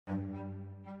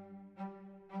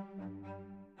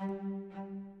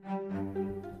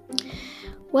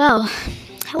Well,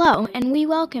 hello, and we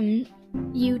welcome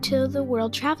you to the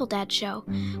World Travel Dad Show,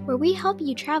 where we help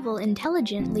you travel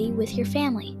intelligently with your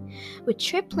family, with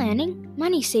trip planning,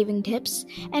 money-saving tips,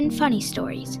 and funny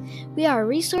stories. We are a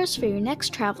resource for your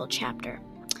next travel chapter.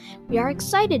 We are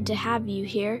excited to have you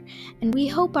here, and we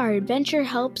hope our adventure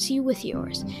helps you with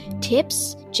yours.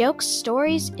 Tips, jokes,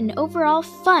 stories, and overall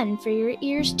fun for your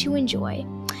ears to enjoy.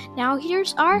 Now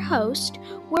here's our host,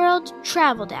 World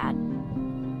Travel Dad.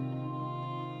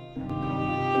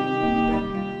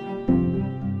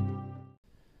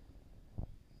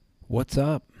 What's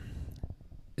up?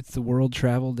 It's the World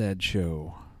Travel Dad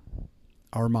Show.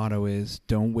 Our motto is,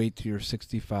 don't wait till you're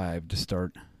 65 to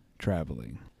start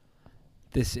traveling.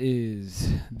 This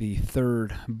is the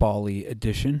third Bali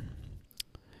edition.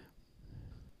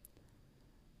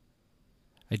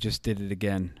 I just did it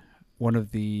again. One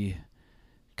of the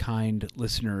kind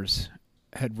listeners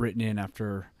had written in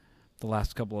after the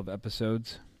last couple of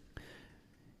episodes.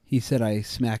 He said I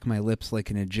smack my lips like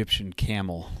an Egyptian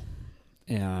camel.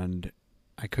 And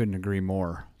I couldn't agree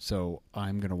more, so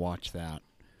I'm going to watch that.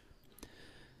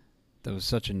 That was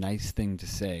such a nice thing to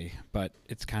say, but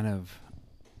it's kind of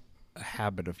a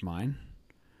habit of mine.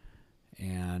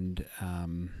 And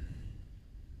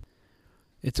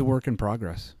it's a work in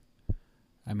progress.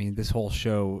 I mean, this whole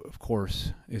show, of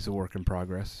course, is a work in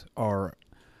progress. Our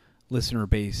listener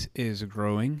base is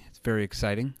growing. It's very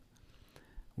exciting.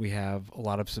 We have a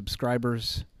lot of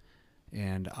subscribers.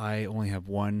 And I only have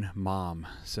one mom,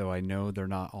 so I know they're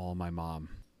not all my mom.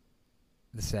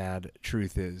 The sad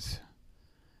truth is,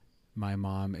 my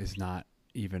mom is not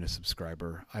even a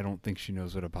subscriber. I don't think she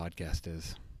knows what a podcast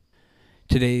is.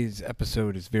 Today's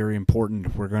episode is very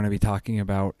important. We're going to be talking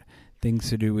about things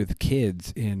to do with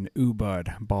kids in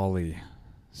Ubud, Bali.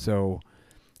 So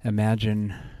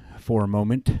imagine for a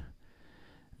moment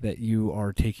that you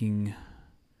are taking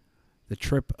the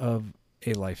trip of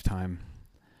a lifetime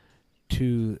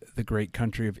to the great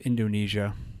country of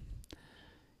Indonesia.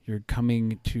 You're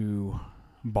coming to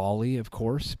Bali, of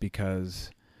course,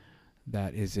 because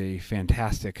that is a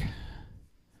fantastic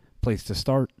place to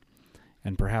start,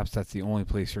 and perhaps that's the only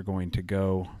place you're going to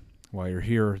go while you're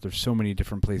here. There's so many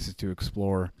different places to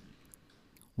explore.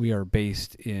 We are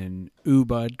based in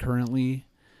Ubud currently,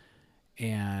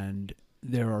 and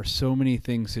there are so many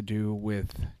things to do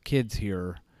with kids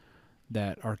here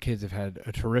that our kids have had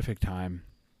a terrific time.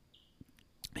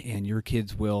 And your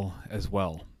kids will as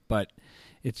well. But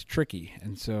it's tricky.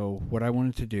 And so what I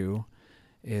wanted to do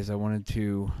is I wanted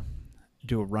to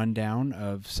do a rundown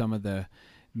of some of the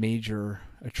major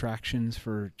attractions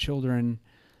for children,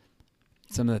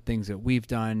 some of the things that we've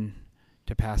done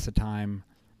to pass the time.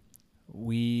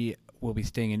 We will be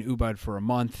staying in Ubud for a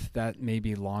month. That may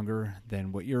be longer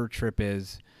than what your trip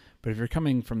is. But if you're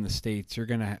coming from the States, you're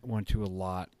going to want to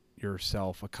allot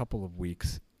yourself a couple of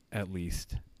weeks at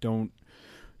least. Don't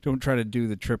try to do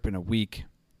the trip in a week.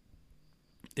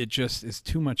 It just is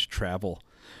too much travel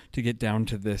to get down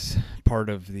to this part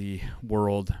of the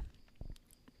world.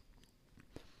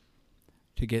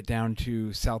 To get down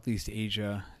to Southeast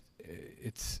Asia,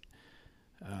 it's,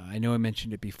 I know I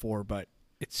mentioned it before, but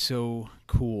it's so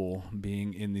cool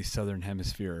being in the Southern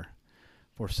Hemisphere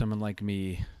for someone like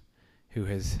me who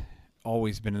has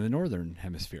always been in the Northern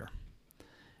Hemisphere.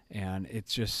 And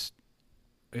it's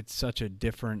such a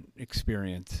different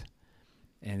experience,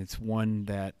 and it's one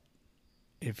that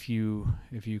if you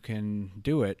can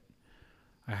do it,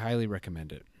 I highly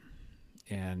recommend it.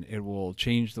 And it will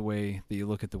change the way that you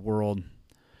look at the world,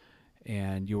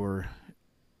 and your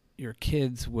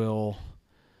kids will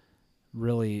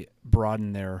really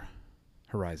broaden their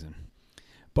horizon.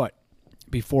 But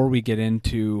before we get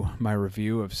into my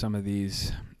review of some of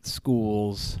these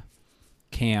schools,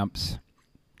 camps,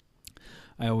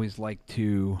 I always like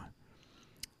to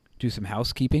do some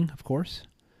housekeeping, of course.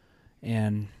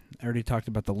 And I already talked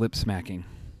about the lip smacking.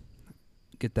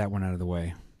 Get that one out of the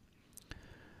way.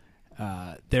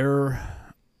 I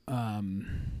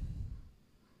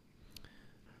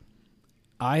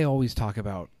always talk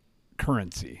about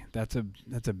currency. That's a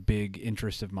big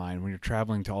interest of mine when you're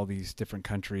traveling to all these different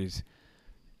countries.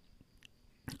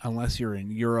 Unless you're in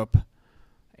Europe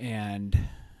and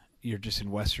you're just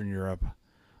in Western Europe,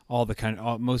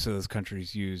 most of those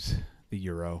countries use the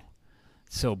euro.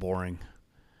 It's so boring.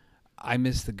 I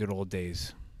miss the good old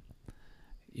days.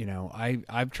 You know, I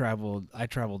traveled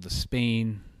to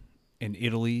Spain and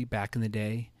Italy back in the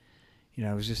day. You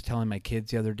know, I was just telling my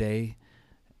kids the other day,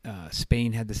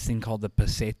 Spain had this thing called the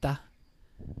peseta.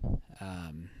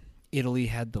 Italy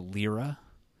had the lira.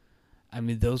 I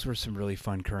mean, those were some really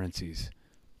fun currencies.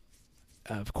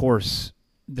 Of course,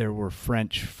 there were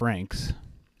French francs.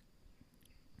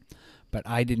 But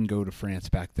I didn't go to France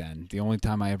back then. The only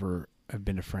time I ever have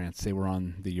been to France, they were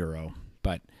on the euro.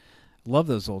 But love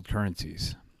those old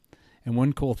currencies. And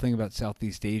one cool thing about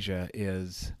Southeast Asia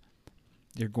is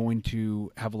you're going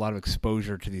to have a lot of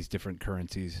exposure to these different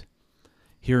currencies.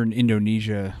 Here in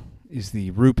Indonesia is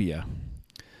the rupiah,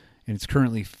 and it's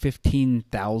currently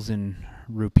 15,000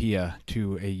 rupiah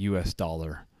to a US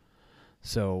dollar.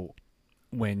 So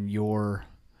when your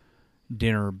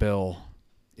dinner bill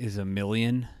is $1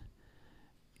 million,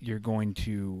 you're going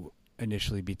to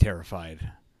initially be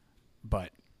terrified, but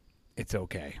it's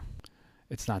okay.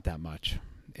 It's not that much.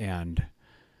 And,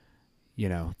 you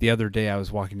know, the other day I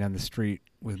was walking down the street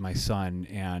with my son,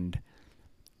 and,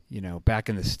 you know, back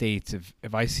in the States,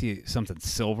 if I see something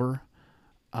silver,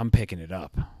 I'm picking it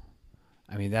up.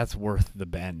 I mean, that's worth the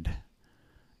bend.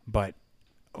 But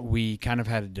we kind of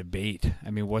had a debate. I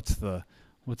mean, what's the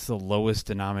lowest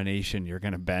denomination you're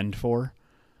going to bend for?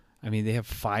 I mean, they have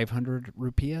 500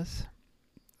 rupiahs.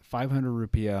 500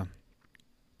 rupiah,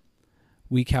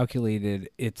 we calculated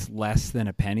it's less than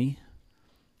a penny.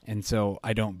 And so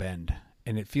I don't bend.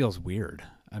 And it feels weird.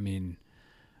 I mean,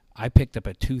 I picked up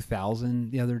a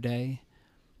 2,000 the other day.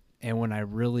 And when I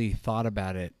really thought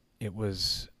about it, it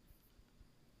was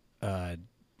a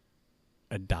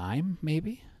dime,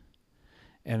 maybe.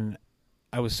 And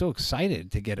I was so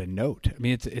excited to get a note. I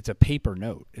mean, it's a paper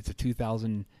note. It's a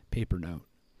 2,000 paper note.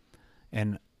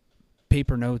 And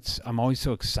paper notes, I'm always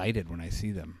so excited when I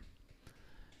see them.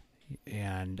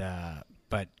 And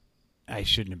but I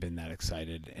shouldn't have been that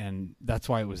excited. And that's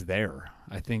why it was there.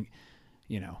 I think,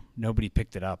 you know, nobody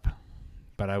picked it up.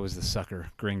 But I was the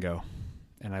sucker gringo.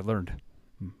 And I learned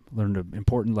an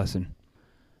important lesson.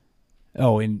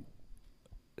 Oh, and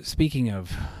speaking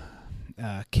of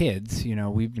kids, you know,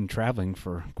 we've been traveling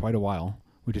for quite a while.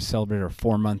 We just celebrated our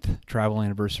 4-month travel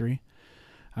anniversary.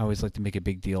 I always like to make a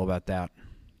big deal about that.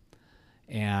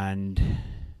 And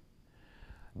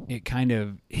it kind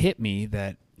of hit me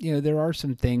that, you know, there are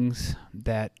some things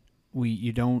that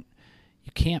you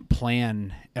can't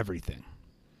plan everything.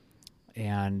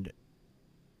 And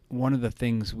one of the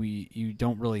things you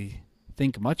don't really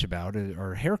think much about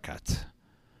are haircuts.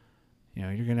 You know,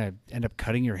 you're going to end up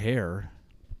cutting your hair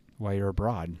while you're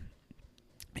abroad.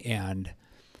 And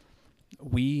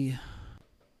we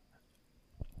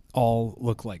all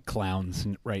look like clowns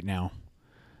right now.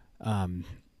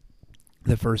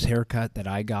 The first haircut that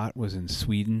I got was in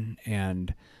Sweden,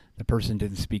 and the person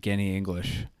didn't speak any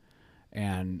English.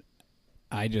 And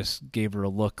I just gave her a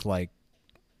look like,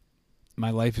 my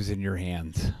life is in your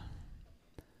hands.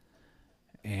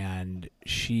 And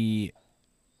she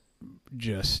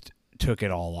just took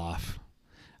it all off.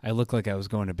 I looked like I was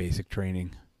going to basic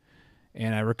training.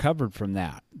 And I recovered from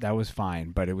that. That was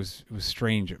fine, but it was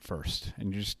strange at first.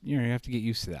 And just, you know, you have to get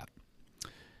used to that.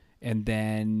 And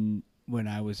then when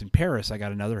I was in Paris, I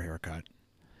got another haircut.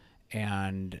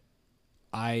 And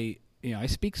I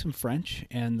speak some French,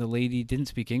 and the lady didn't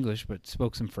speak English, but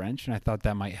spoke some French, and I thought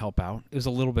that might help out. It was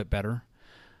a little bit better.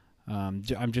 I'm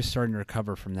just starting to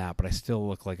recover from that, but I still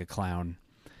look like a clown.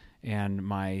 And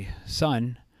my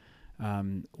son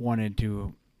wanted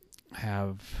to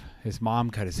have his mom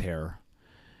cut his hair.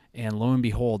 And lo and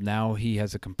behold, now he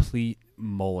has a complete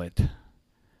mullet.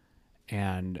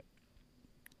 And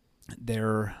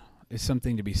there is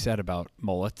something to be said about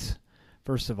mullets.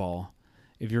 First of all,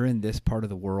 if you're in this part of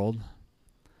the world,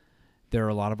 there are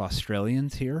a lot of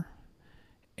Australians here.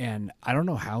 And I don't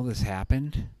know how this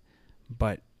happened,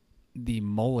 but the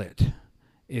mullet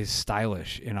is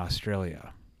stylish in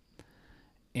Australia.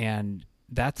 And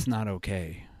that's not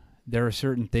okay. There are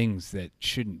certain things that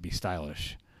shouldn't be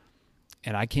stylish.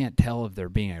 And I can't tell if they're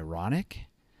being ironic,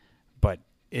 but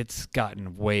it's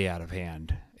gotten way out of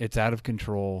hand. It's out of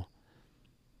control.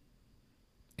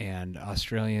 And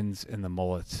Australians and the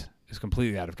mullets is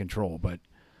completely out of control. But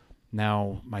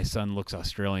now my son looks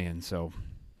Australian, so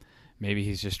maybe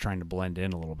he's just trying to blend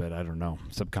in a little bit. I don't know,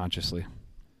 subconsciously.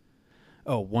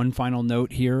 Oh, one final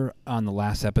note here on the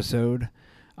last episode.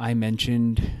 I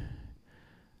mentioned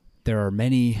there are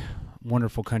many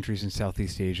wonderful countries in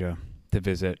Southeast Asia to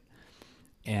visit.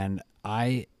 And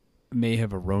I may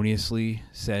have erroneously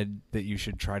said that you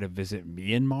should try to visit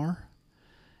Myanmar.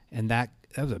 And that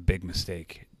was a big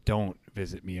mistake. Don't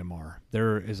visit Myanmar.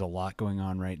 There is a lot going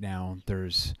on right now.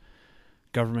 There's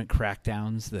government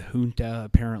crackdowns. The junta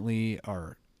apparently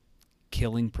are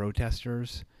killing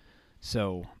protesters.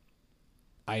 So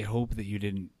I hope that you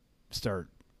didn't start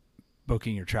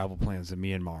booking your travel plans in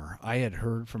Myanmar. I had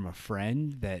heard from a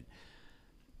friend that,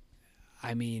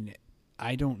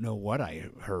 I don't know what I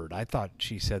heard. I thought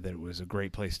she said that it was a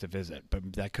great place to visit,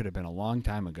 but that could have been a long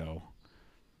time ago.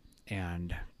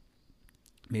 And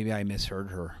Maybe I misheard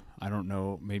her. I don't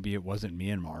know. Maybe it wasn't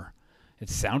Myanmar. It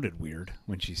sounded weird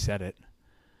when she said it.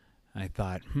 I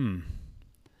thought,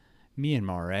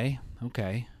 Myanmar, eh?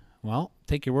 Okay. Well,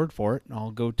 take your word for it.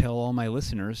 I'll go tell all my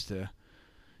listeners to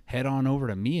head on over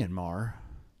to Myanmar.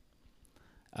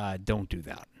 Don't do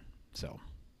that.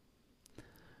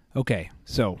 Okay.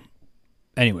 So,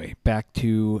 anyway, back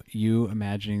to you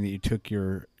imagining that you took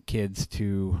your kids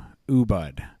to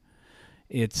Ubud.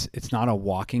 It's not a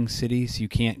walking city, so you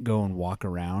can't go and walk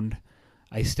around.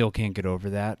 I still can't get over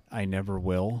that. I never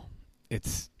will.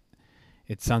 It's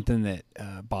something that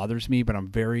bothers me, but I'm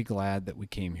very glad that we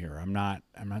came here. I'm not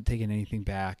taking anything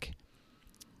back.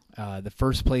 The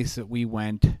first place that we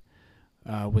went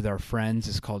with our friends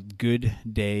is called Good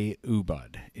Day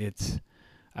Ubud.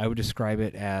 I would describe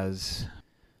it as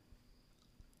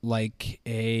like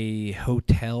a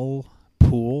hotel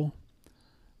pool,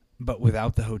 but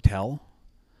without the hotel.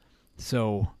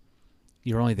 So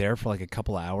you're only there for like a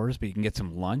couple hours, but you can get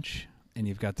some lunch, and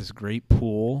you've got this great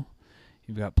pool.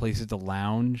 You've got places to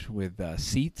lounge with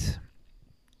seats.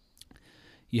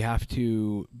 You have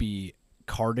to be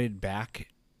carted back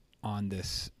on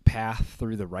this path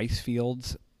through the rice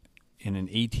fields in an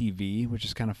ATV, which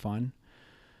is kind of fun.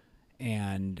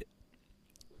 And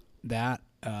that,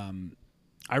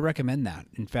 I recommend that.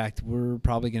 In fact, we're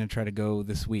probably going to try to go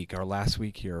this week, our last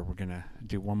week here. We're going to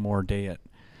do one more day at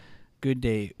Good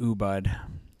Day Ubud.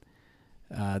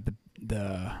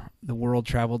 The World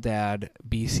Travel Dad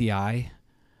BCI,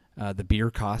 the beer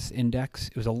cost index,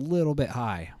 it was a little bit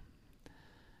high.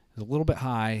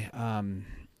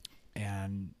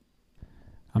 And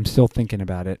I'm still thinking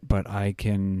about it, but I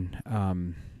can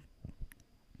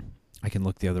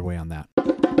look the other way on that.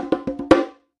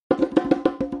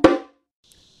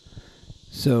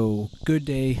 So, Good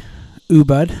Day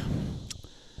Ubud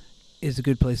is a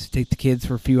good place to take the kids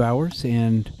for a few hours,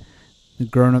 and the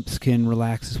grown-ups can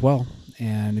relax as well,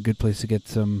 and a good place to get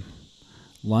some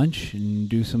lunch and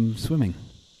do some swimming.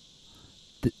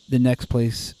 The next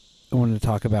place I wanted to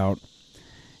talk about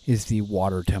is the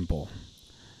Water Temple.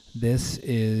 This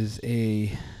is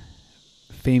a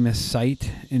famous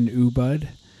site in Ubud.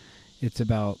 It's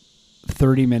about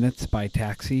 30 minutes by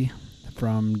taxi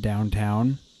from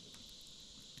downtown,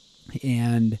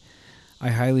 and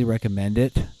I highly recommend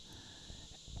it.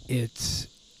 It's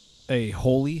a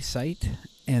holy site,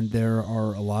 and there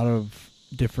are a lot of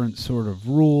different sort of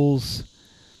rules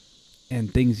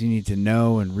and things you need to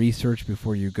know and research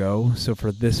before you go. So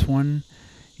for this one,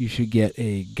 you should get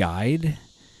a guide.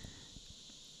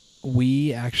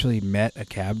 We actually met a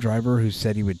cab driver who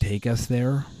said he would take us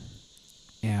there,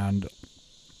 and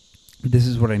this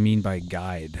is what I mean by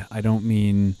guide. I don't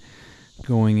mean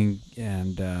going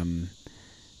and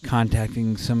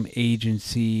contacting some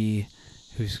agency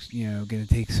who's going to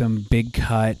take some big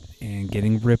cut and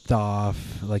getting ripped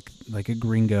off like a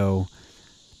gringo.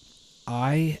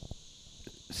 I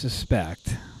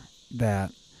suspect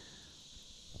that,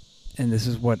 and this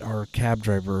is what our cab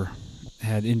driver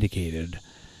had indicated,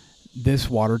 this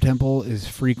water temple is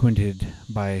frequented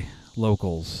by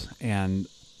locals, and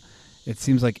it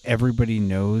seems like everybody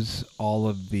knows all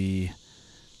of the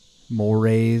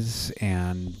mores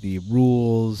and the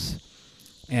rules,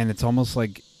 and it's almost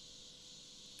like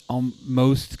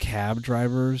most cab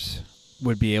drivers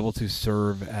would be able to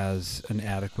serve as an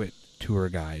adequate tour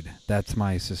guide. That's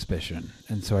my suspicion.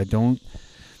 And so I don't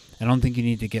think you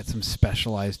need to get some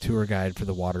specialized tour guide for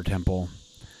the water temple.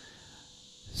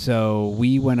 So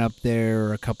we went up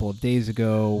there a couple of days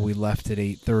ago. We left at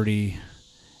 8:30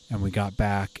 and we got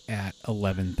back at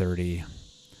 11:30.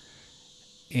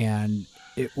 And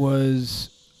it was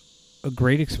a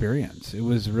great experience. It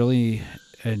was really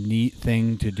a neat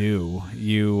thing to do.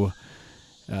 You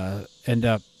end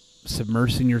up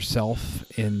submersing yourself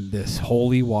in this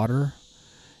holy water,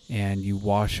 and you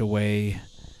wash away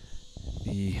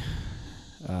the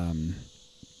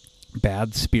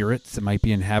bad spirits that might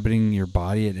be inhabiting your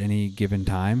body at any given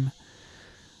time.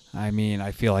 I mean,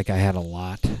 I feel like I had a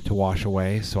lot to wash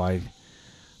away, so I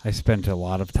spent a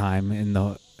lot of time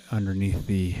underneath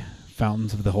the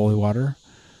fountains of the holy water,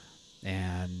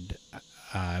 and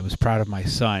I was proud of my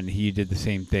son. He did the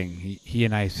same thing. He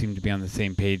and I seemed to be on the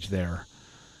same page there.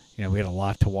 We had a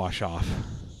lot to wash off.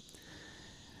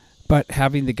 But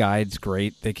having the guide's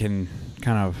great. They can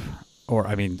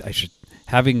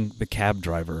having the cab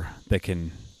driver that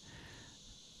can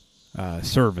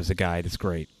serve as a guide is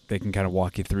great. They can kind of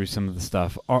walk you through some of the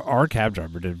stuff. Our cab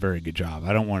driver did a very good job.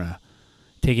 I don't want to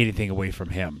take anything away from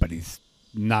him, but he's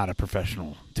not a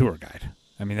professional tour guide.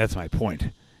 I mean, that's my point.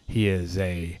 He is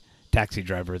a taxi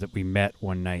driver that we met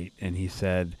one night, and he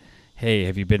said, "Hey,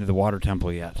 have you been to the water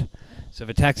temple yet?" So if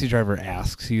a taxi driver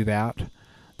asks you that,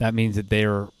 that means that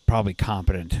they're probably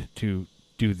competent to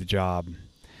do the job.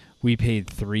 We paid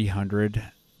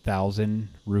 300,000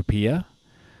 rupiah.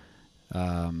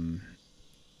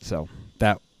 So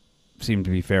that seemed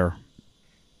to be fair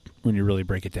when you really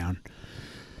break it down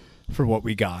for what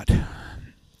we got.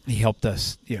 He helped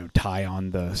us, tie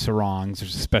on the sarongs.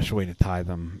 There's a special way to tie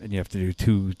them, and you have to do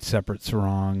 2 separate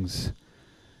sarongs.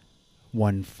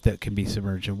 One that can be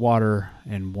submerged in water,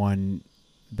 and one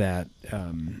that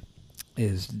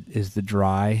is the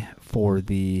dry for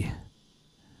the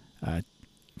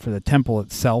temple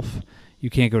itself. You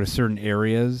can't go to certain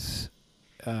areas.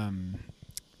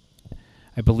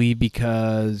 I believe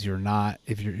because you're not,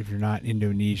 if you're not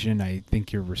Indonesian, I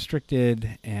think you're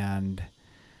restricted, and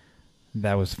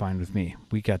that was fine with me.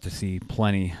 We got to see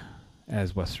plenty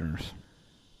as Westerners.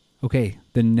 Okay,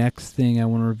 the next thing I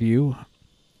want to review,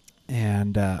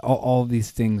 and all of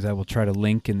these things I will try to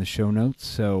link in the show notes,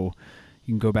 so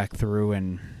you can go back through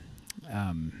and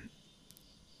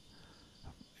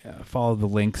follow the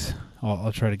links.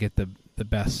 I'll try to get the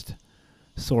best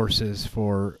sources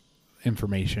for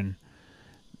information.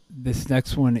 This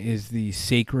next one is the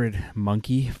Sacred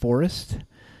Monkey Forest.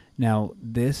 Now,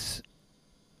 this,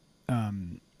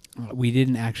 we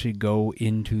didn't actually go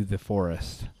into the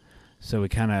forest, so we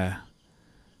kind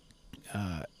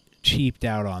of cheaped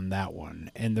out on that one.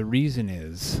 And the reason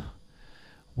is,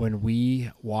 when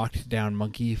we walked down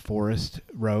Monkey Forest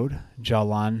Road,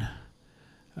 Jalan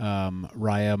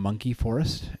Raya Monkey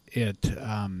Forest,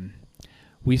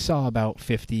 we saw about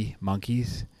 50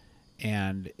 monkeys.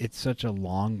 And it's such a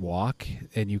long walk,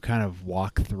 and you kind of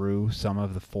walk through some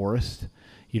of the forest.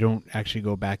 You don't actually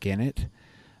go back in it.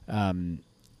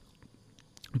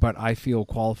 But I feel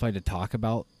qualified to talk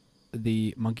about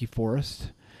the monkey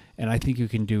forest, and I think you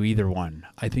can do either one.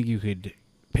 I think you could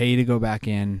pay to go back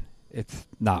in. It's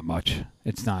not much.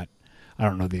 It's not, I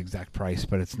don't know the exact price,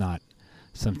 but it's not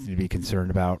something to be concerned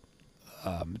about.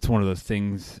 It's one of those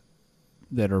things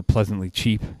that are pleasantly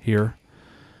cheap here.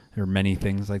 There are many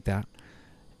things like that.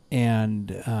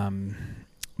 And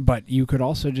but you could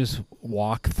also just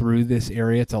walk through this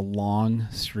area. It's a long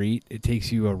street. It takes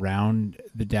you around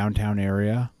the downtown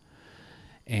area,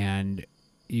 and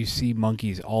you see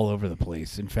monkeys all over the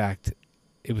place. In fact,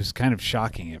 it was kind of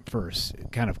shocking at first.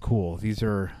 Kind of cool. These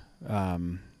are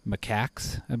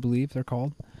macaques, I believe they're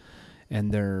called,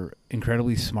 and they're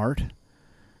incredibly smart.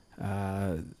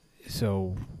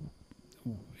 So,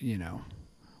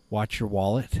 watch your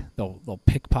wallet. They'll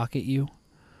pickpocket you.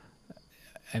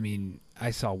 I mean,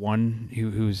 I saw one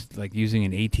who's like using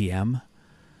an ATM.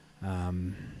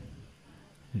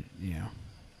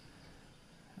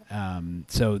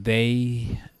 So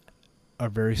they are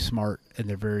very smart, and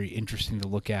they're very interesting to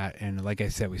look at. And like I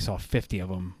said, we saw 50 of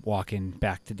them walking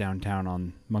back to downtown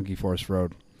on Monkey Forest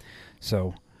Road.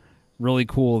 So really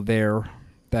cool there.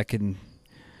 That could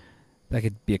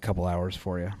be a couple hours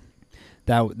for you.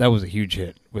 That was a huge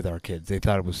hit with our kids. They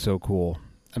thought it was so cool.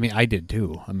 I mean, I did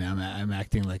too. I mean, I'm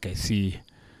acting like I see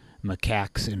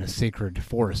macaques in a sacred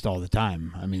forest all the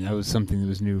time. I mean, that was something that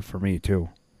was new for me too.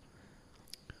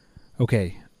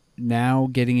 Okay, now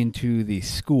getting into the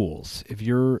schools. If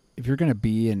you're going to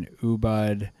be in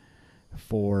Ubud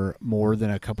for more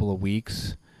than a couple of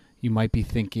weeks, you might be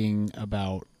thinking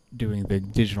about doing the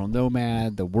digital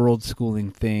nomad, the world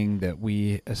schooling thing that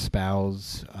we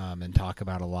espouse and talk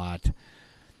about a lot.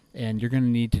 And you're going to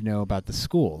need to know about the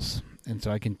schools. And so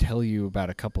I can tell you about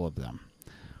a couple of them.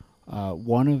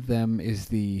 One of them is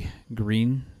the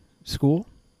Green School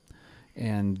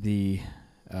and the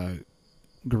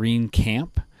Green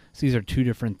Camp. So these are two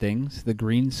different things. The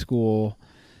Green School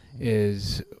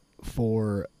is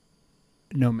for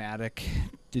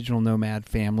digital nomad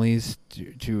families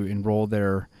to enroll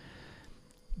their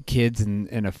kids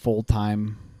in a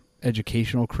full-time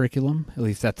educational curriculum. At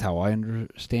least that's how I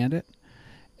understand it.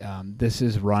 This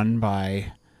is run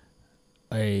by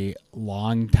a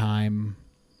long-time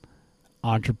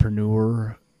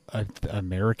entrepreneur,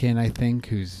 American, I think,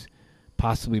 who's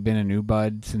possibly been in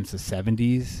Ubud since the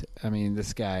 70s. I mean,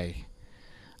 this guy,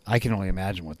 I can only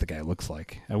imagine what the guy looks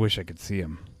like. I wish I could see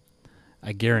him.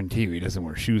 I guarantee you he doesn't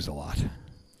wear shoes a lot.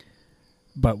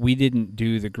 But we didn't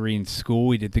do the Green School.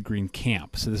 We did the Green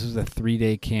Camp. So this was a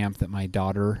 3-day camp that my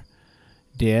daughter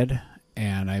did.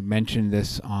 And I mentioned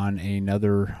this on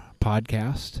another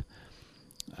podcast.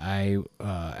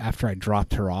 After I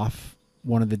dropped her off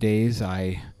one of the days,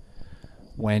 I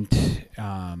went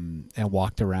and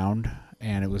walked around,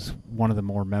 and it was one of the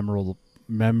more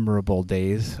memorable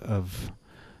days of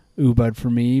Ubud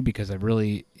for me, because I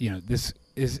really,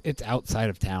 it's outside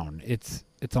of town. It's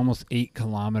almost 8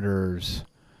 kilometers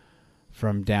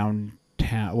from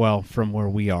downtown, well, from where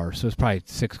we are. So it's probably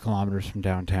 6 kilometers from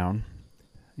downtown,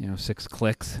 6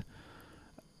 clicks.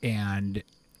 And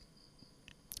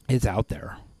it's out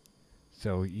there.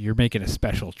 So you're making a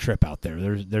special trip out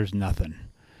there. There's nothing.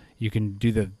 You can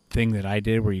do the thing that I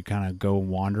did where you kind of go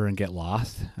wander and get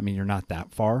lost. I mean, you're not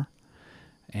that far.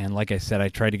 And like I said, I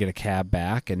tried to get a cab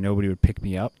back and nobody would pick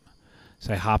me up.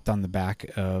 So I hopped on the back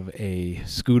of a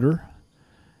scooter,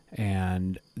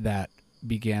 and that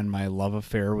began my love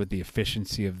affair with the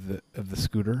efficiency of the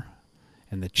scooter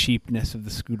and the cheapness of the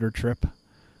scooter trip.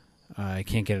 I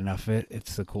can't get enough of it.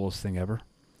 It's the coolest thing ever.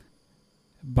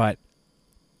 But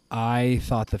I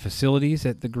thought the facilities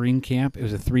at the Green Camp, it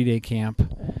was a 3-day camp.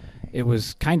 It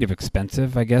was kind of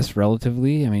expensive, I guess,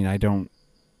 relatively. I mean, I think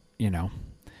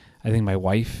my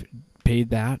wife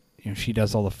paid that. She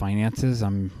does all the finances.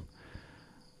 I'm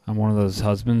one of those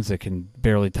husbands that can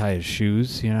barely tie his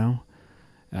shoes,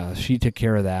 She took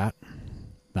care of that.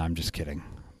 No, I'm just kidding.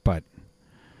 But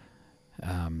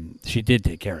she did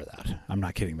take care of that. I'm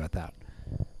not kidding about that.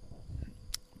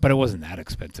 But it wasn't that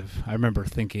expensive. I remember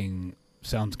thinking,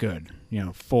 sounds good.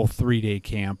 Full 3-day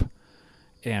camp.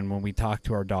 And when we talked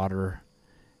to our daughter,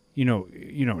 you know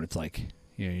what it's like.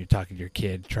 You're talking to your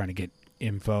kid, trying to get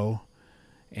info.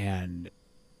 And,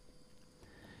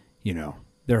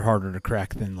 they're harder to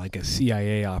crack than like a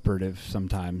CIA operative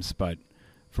sometimes. But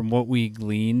from what we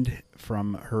gleaned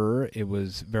from her, it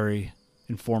was very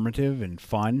informative and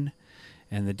fun.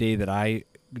 And the day that I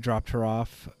dropped her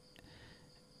off,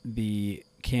 the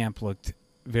camp looked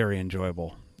very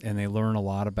enjoyable. And they learn a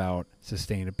lot about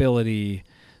sustainability.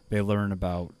 They learn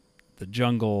about the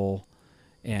jungle.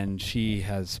 And she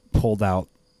has pulled out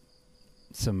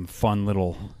some fun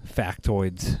little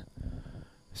factoids,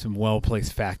 some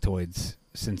well-placed factoids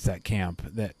since that camp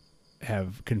that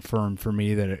have confirmed for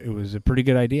me that it was a pretty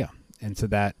good idea. And so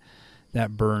that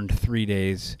burned 3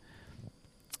 days.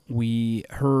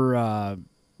 Her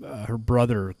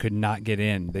brother could not get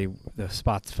in. The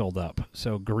spots filled up.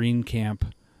 So Green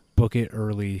Camp, book it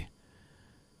early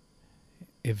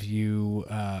if you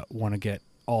want to get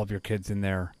all of your kids in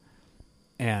there.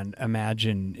 And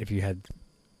imagine if you had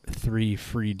 3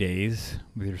 free days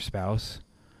with your spouse.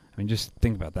 I mean, just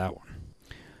think about that one.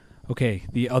 Okay,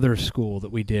 the other school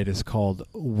that we did is called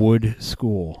Ubud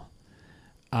School.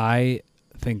 I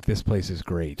think this place is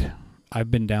great. I've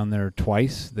been down there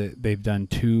twice. They've done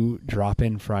 2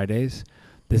 drop-in Fridays.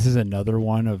 This is another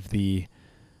one of the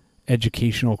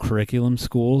educational curriculum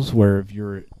schools where if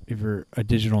you're a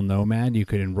digital nomad, you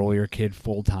could enroll your kid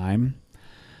full-time.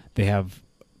 They have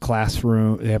a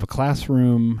classroom,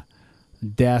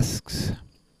 desks,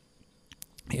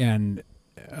 and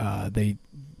they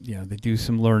do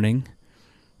some learning.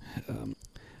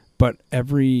 But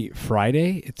every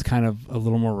Friday, it's kind of a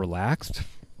little more relaxed.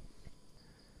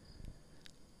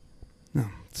 No,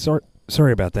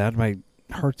 sorry about that. My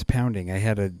heart's pounding.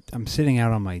 I'm sitting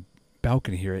out on my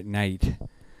balcony here at night,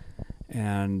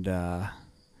 and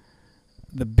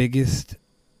the biggest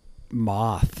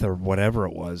moth or whatever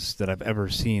it was that I've ever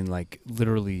seen, like,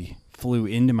 literally flew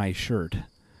into my shirt,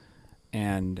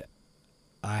 and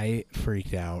I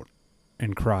freaked out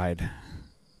and cried,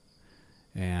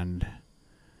 and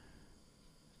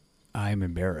I'm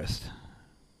embarrassed.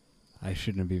 I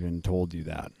shouldn't have even told you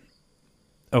that.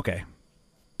 Okay,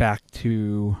 back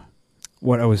to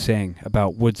what I was saying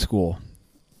about Ubud School.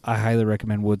 I highly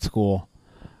recommend Ubud School.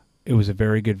 It was a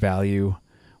very good value.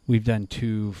 We've done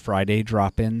 2 Friday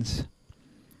drop-ins,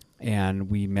 and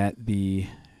we met the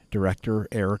director,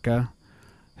 Erica,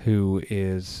 who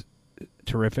is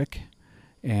terrific,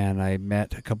 and I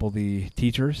met a couple of the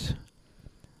teachers,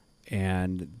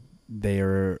 and they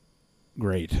are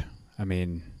great. I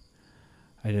mean,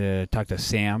 I talked to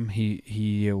Sam.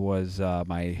 He was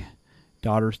my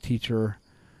daughter's teacher,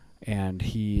 and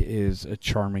he is a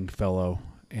charming fellow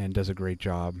and does a great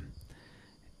job.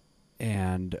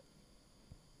 And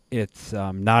it's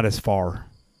not as far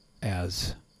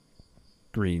as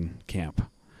Green Camp.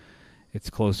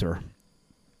 It's closer.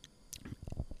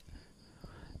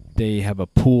 They have a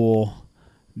pool.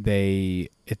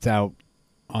 It's out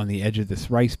on the edge of this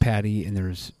rice paddy, and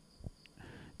there's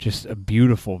just a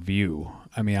beautiful view.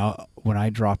 I mean, when I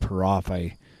drop her off,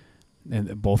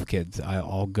 and both kids,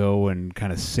 I'll go and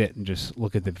kind of sit and just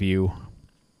look at the view.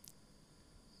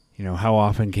 How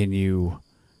often can you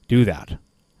do that?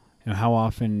 How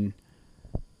often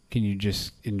can you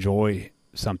just enjoy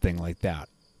something like that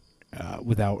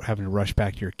without having to rush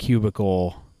back to your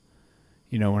cubicle?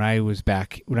 When I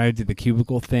did the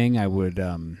cubicle thing, I would,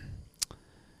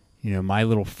 my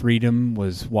little freedom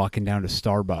was walking down to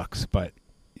Starbucks, but,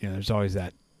 there's always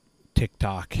that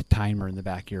tick-tock timer in the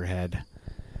back of your head.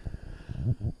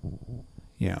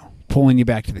 pulling you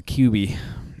back to the QB.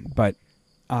 But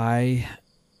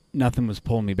nothing was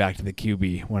pulling me back to the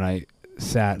QB when I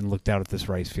sat and looked out at this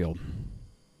rice field.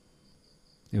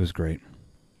 It was great.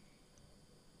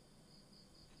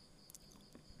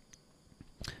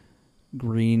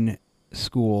 Green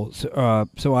school.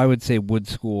 So I would say wood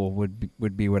school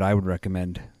would be what I would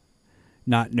recommend.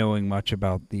 Not knowing much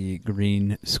about the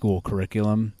green school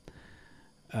curriculum,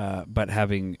 but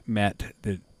having met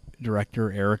the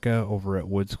director, Erica, over at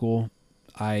Wood School,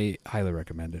 I highly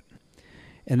recommend it.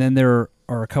 And then there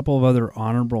are a couple of other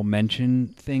honorable mention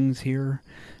things here.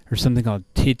 There's something called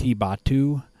Titi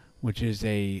Batu, which is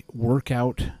a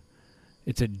workout.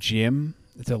 It's a gym.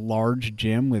 It's a large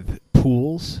gym with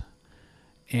pools.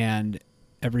 And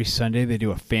every Sunday they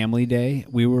do a family day.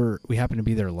 We happened to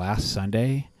be there last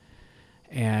Sunday,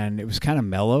 and it was kind of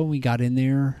mellow. We got in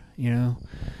there,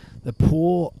 The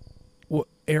pool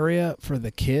area for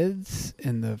the kids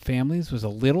and the families was a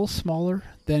little smaller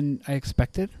than I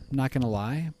expected, I'm not going to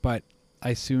lie, but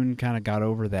I soon kind of got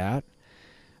over that.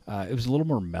 It was a little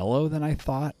more mellow than I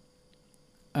thought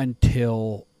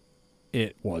until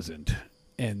it wasn't.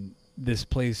 And this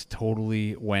place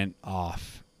totally went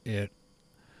off. They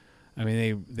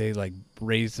like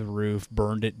raised the roof,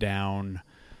 burned it down.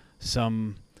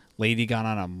 Some lady got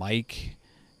on a mic,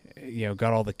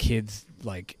 got all the kids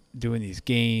like doing these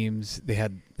games. They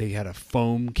had a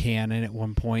foam cannon at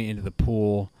one point into the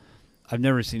pool. I've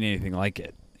never seen anything like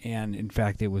it. And in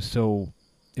fact, it was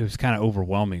kind of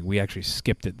overwhelming. We actually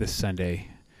skipped it this Sunday.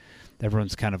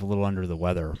 Everyone's kind of a little under the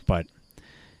weather, but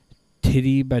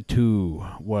Titi Batu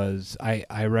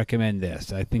I recommend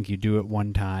this. I think you do it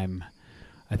one time.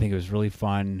 I think it was really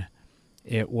fun.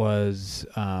 It was,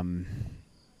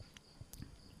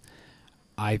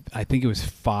 I think it was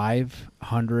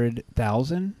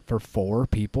 $500,000 for 4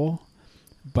 people,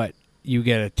 but you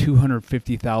get a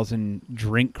 $250,000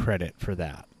 drink credit for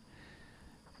that.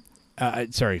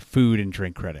 Food and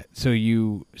drink credit. So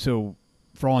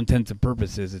for all intents and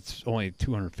purposes, it's only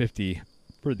 $250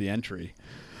 for the entry.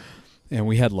 And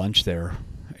we had lunch there,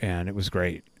 and it was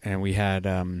great. And we had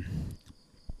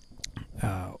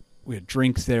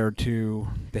drinks there too.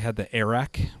 They had the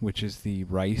arak, which is the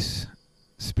rice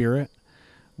spirit,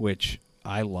 which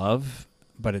I love,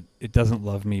 but it doesn't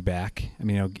love me back. I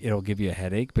mean, it'll give you a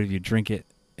headache, but if you drink it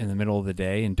in the middle of the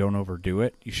day and don't overdo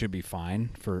it, you should be fine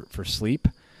for sleep.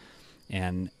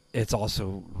 And it's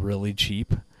also really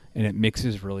cheap, and it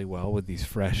mixes really well with these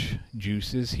fresh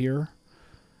juices here,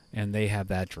 and they have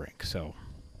that drink. So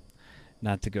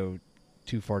not to go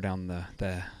too far down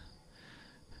the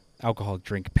alcoholic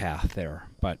drink path there,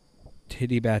 but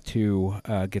Titi Batu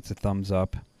gets a thumbs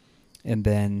up. And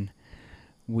then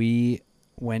we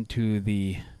went to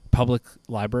the public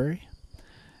library,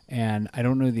 and I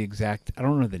don't know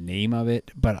the name of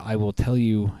it, but I will tell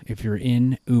you, if you're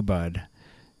in Ubud,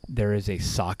 there is a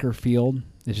soccer field.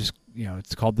 It's just,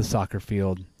 it's called the soccer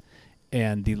field,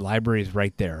 and the library is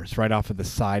right there. It's right off of the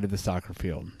side of the soccer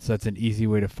field. So that's an easy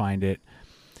way to find it.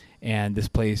 And this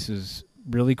place is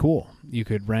really cool. You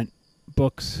could rent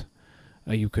books.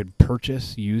 You could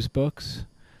purchase used books.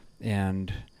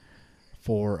 And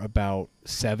for about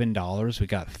 $7, we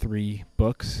got 3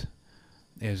 books.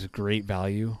 It was a great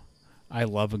value. I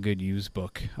love a good used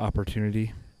book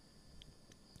opportunity.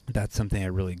 That's something I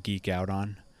really geek out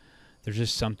on. There's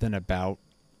just something about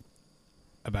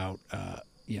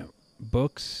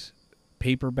books,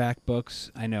 paperback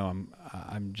books. I know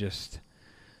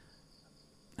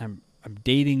I'm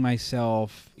dating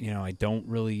myself. I don't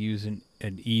really use an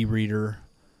e-reader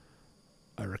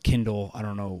or a Kindle. I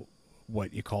don't know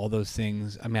what you call those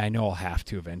things. I mean, I know I'll have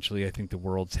to eventually. I think the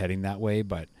world's heading that way,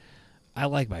 but I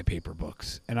like my paper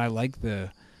books, and I like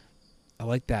that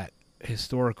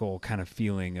historical kind of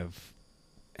feeling of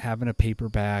having a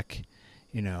paperback.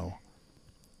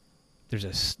 There's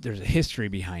a history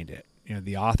behind it.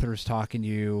 The author's talking to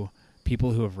you,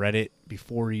 people who have read it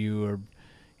before you, or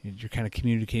you're kind of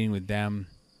communicating with them.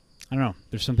 I don't know.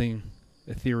 There's something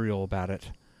ethereal about it,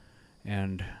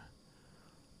 and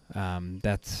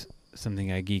that's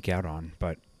something I geek out on.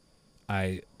 But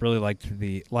I really liked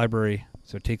the library,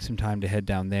 so take some time to head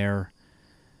down there,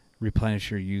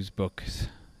 replenish your used books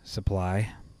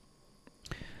supply.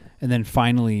 And then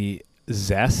finally,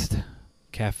 Zest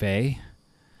Cafe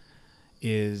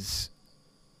is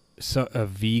a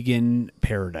vegan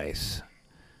paradise.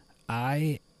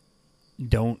 I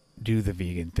don't do the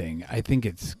vegan thing. I think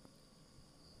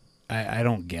I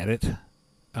don't get it.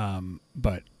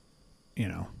 But,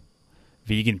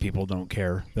 vegan people don't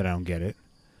care that I don't get it.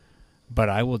 But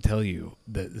I will tell you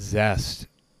that Zest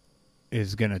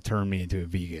is going to turn me into a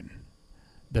vegan.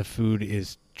 The food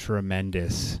is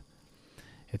tremendous.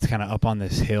 It's kind of up on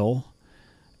this hill,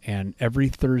 and every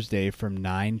Thursday from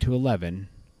 9 to 11,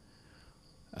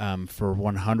 for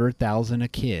 100,000 a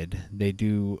kid, they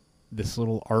do this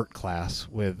little art class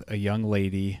with a young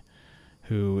lady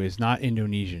who is not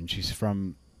Indonesian. She's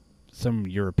from some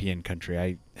European country.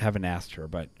 I haven't asked her,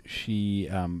 but she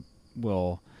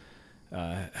will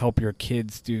help your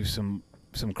kids do some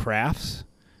crafts,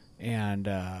 and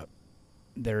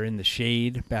they're in the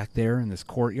shade back there in this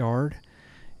courtyard,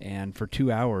 and for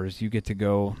 2 hours you get to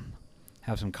go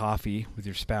have some coffee with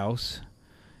your spouse,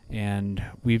 and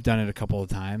we've done it a couple of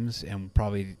times, and we'll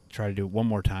probably try to do it one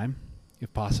more time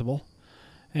if possible,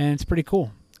 and it's pretty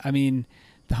cool. I mean,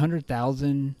 the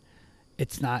 100,000,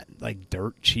 it's not like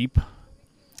dirt cheap.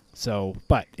 So,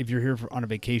 but if you're here on a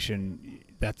vacation,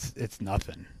 it's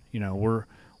nothing. You know,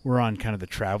 we're on kind of the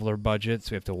traveler budget,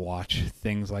 so we have to watch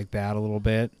things like that a little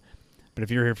bit. But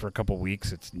if you're here for a couple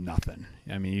weeks, it's nothing.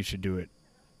 I mean, you should do it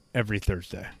every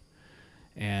Thursday.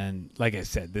 And like I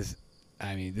said, this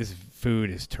food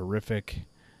is terrific.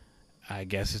 I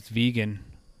guess it's vegan,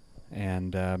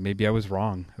 and maybe I was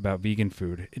wrong about vegan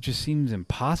food. It just seems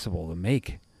impossible to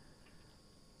make.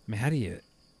 I mean, how do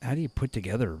you put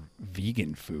together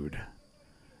vegan food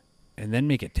and then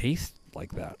make it taste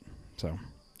like that? So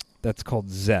that's called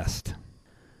zest.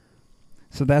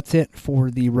 So that's it for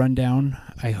the rundown.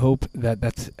 I hope that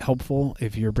that's helpful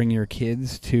if you're bringing your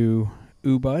kids to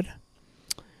Ubud.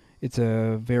 It's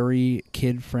a very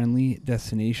kid-friendly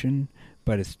destination,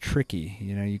 but it's tricky.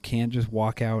 You know, you can't just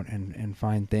walk out and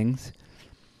find things.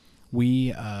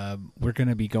 We're going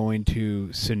to be going to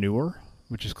Sanur,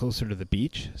 which is closer to the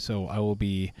beach. So I will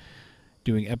be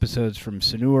doing episodes from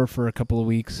Sanur for a couple of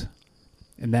weeks,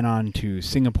 and then on to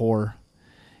Singapore.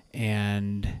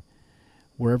 And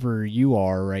wherever you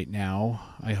are right now,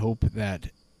 I hope that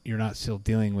you're not still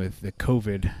dealing with the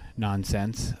COVID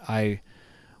nonsense. I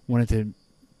wanted to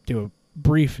do a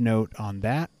brief note on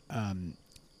that.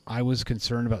 I was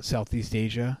concerned about Southeast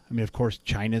Asia. I mean, of course,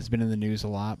 China's been in the news a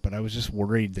lot, but I was just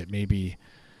worried that maybe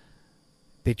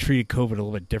they treated COVID a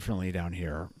little bit differently down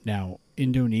here. Now,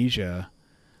 Indonesia,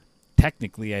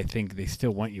 technically, I think they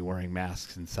still want you wearing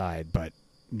masks inside, but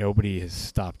nobody has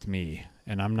stopped me.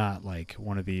 And I'm not like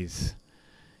one of these,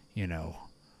 you know,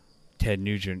 Ted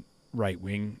Nugent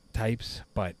right-wing types,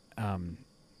 but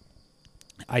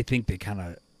I think they kind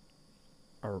of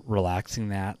are relaxing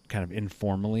that kind of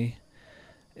informally.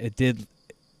 It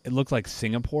looked like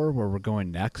Singapore, where we're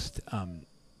going next,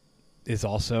 is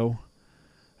also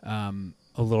a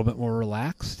little bit more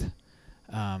relaxed.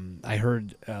 I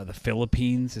heard the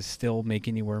Philippines is still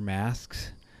making you wear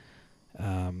masks.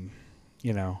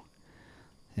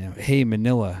 Hey,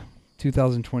 Manila,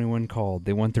 2021 called.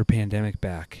 They want their pandemic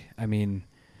back. I mean,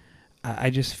 I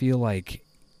just feel like,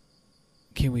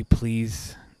 can we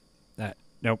please?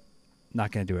 Nope,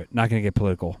 not going to do it. Not going to get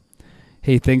political.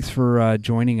 Hey, thanks for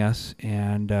joining us,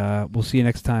 and we'll see you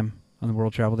next time on the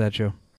World Travel Dad Show.